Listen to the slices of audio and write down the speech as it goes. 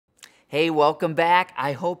Hey, welcome back.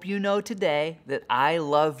 I hope you know today that I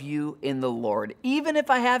love you in the Lord. Even if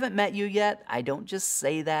I haven't met you yet, I don't just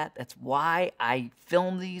say that. That's why I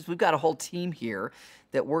film these. We've got a whole team here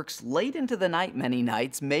that works late into the night many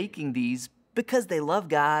nights making these because they love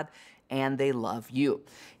God and they love you.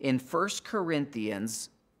 In 1 Corinthians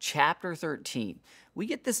chapter 13, we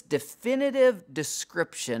get this definitive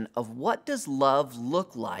description of what does love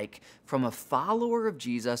look like from a follower of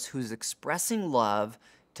Jesus who's expressing love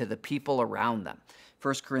to the people around them.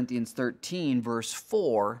 1 Corinthians 13 verse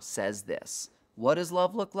 4 says this. What does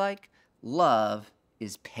love look like? Love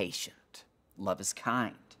is patient. Love is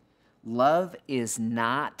kind. Love is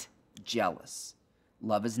not jealous.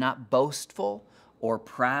 Love is not boastful or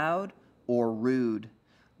proud or rude.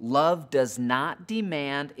 Love does not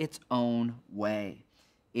demand its own way.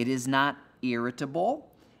 It is not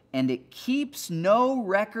irritable, and it keeps no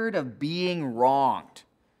record of being wronged.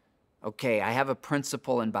 Okay, I have a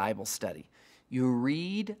principle in Bible study. You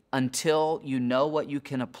read until you know what you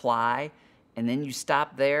can apply, and then you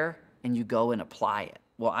stop there and you go and apply it.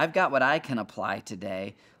 Well, I've got what I can apply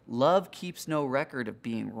today. Love keeps no record of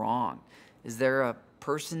being wrong. Is there a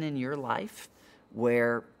person in your life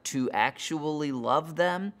where to actually love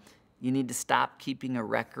them, you need to stop keeping a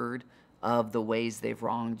record of the ways they've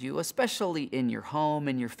wronged you, especially in your home,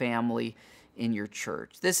 in your family, in your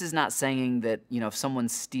church? This is not saying that, if someone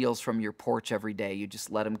steals from your porch every day, you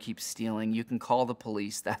just let them keep stealing. You can call the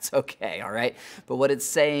police. That's okay, all right? But what it's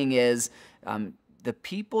saying is the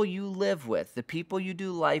people you live with, the people you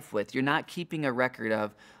do life with, you're not keeping a record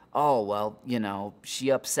of, oh, well,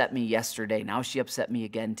 she upset me yesterday. Now she upset me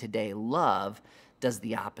again today. Love does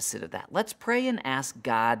the opposite of that. Let's pray and ask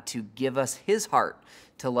God to give us His heart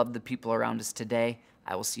to love the people around us today.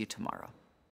 I will see you tomorrow.